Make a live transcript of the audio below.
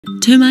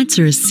Termites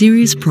are a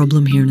serious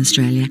problem here in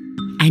Australia,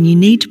 and you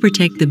need to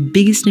protect the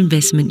biggest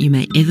investment you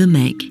may ever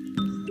make,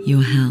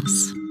 your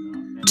house.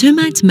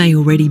 Termites may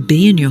already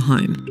be in your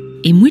home,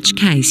 in which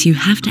case you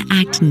have to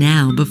act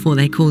now before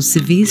they cause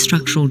severe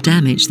structural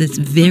damage that's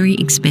very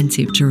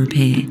expensive to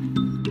repair.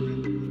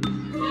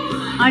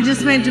 I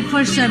just went to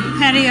push a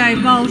patio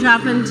bolt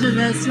up into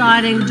the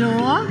sliding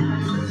door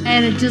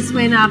and it just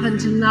went up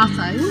into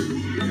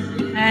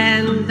nothing,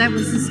 and that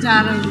was the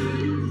start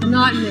of a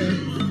nightmare,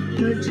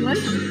 virtually.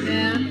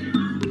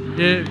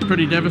 Yeah,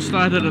 pretty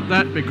devastated at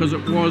that because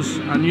it was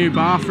a new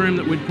bathroom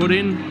that we'd put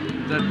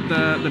in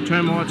that the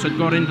termites had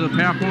got into the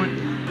power point.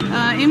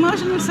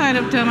 Emotional side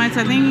of termites,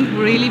 I think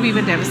really we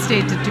were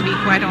devastated, to be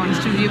quite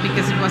honest with you,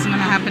 because it wasn't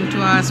going to happen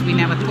to us. We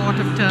never thought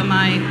of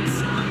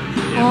termites.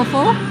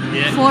 Awful.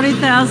 Yeah.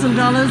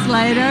 $40,000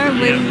 later,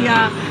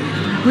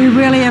 we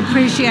really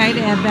appreciate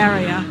our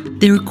barrier.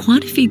 There are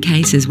quite a few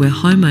cases where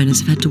homeowners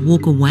have had to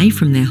walk away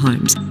from their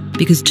homes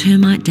because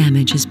termite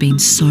damage has been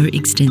so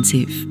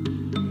extensive.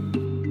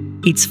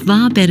 It's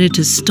far better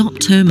to stop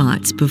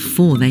termites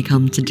before they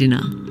come to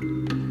dinner.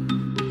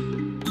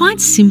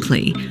 Quite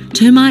simply,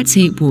 termites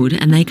eat wood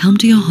and they come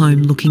to your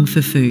home looking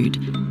for food.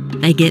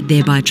 They get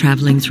there by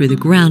travelling through the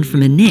ground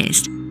from a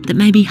nest that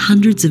may be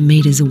hundreds of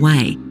metres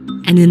away,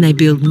 and then they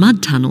build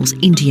mud tunnels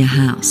into your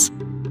house.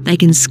 They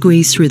can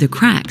squeeze through the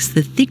cracks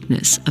the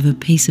thickness of a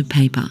piece of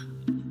paper.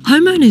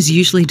 Homeowners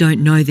usually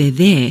don't know they're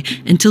there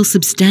until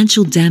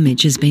substantial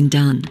damage has been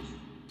done.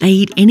 They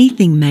eat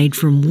anything made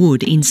from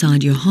wood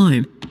inside your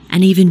home,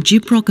 and even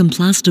gyprock and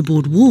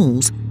plasterboard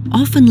walls,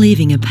 often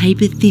leaving a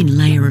paper-thin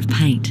layer of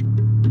paint.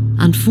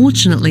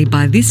 Unfortunately,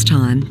 by this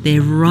time,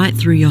 they're right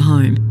through your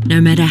home,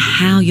 no matter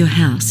how your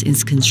house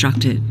is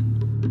constructed.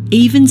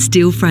 Even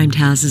steel-framed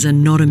houses are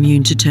not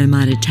immune to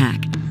termite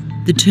attack.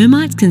 The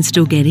termites can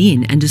still get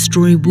in and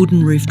destroy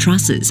wooden roof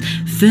trusses,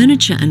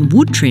 furniture and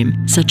wood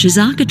trim, such as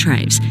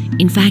architraves,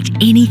 in fact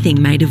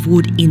anything made of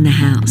wood in the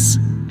house.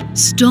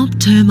 Stop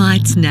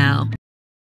termites now.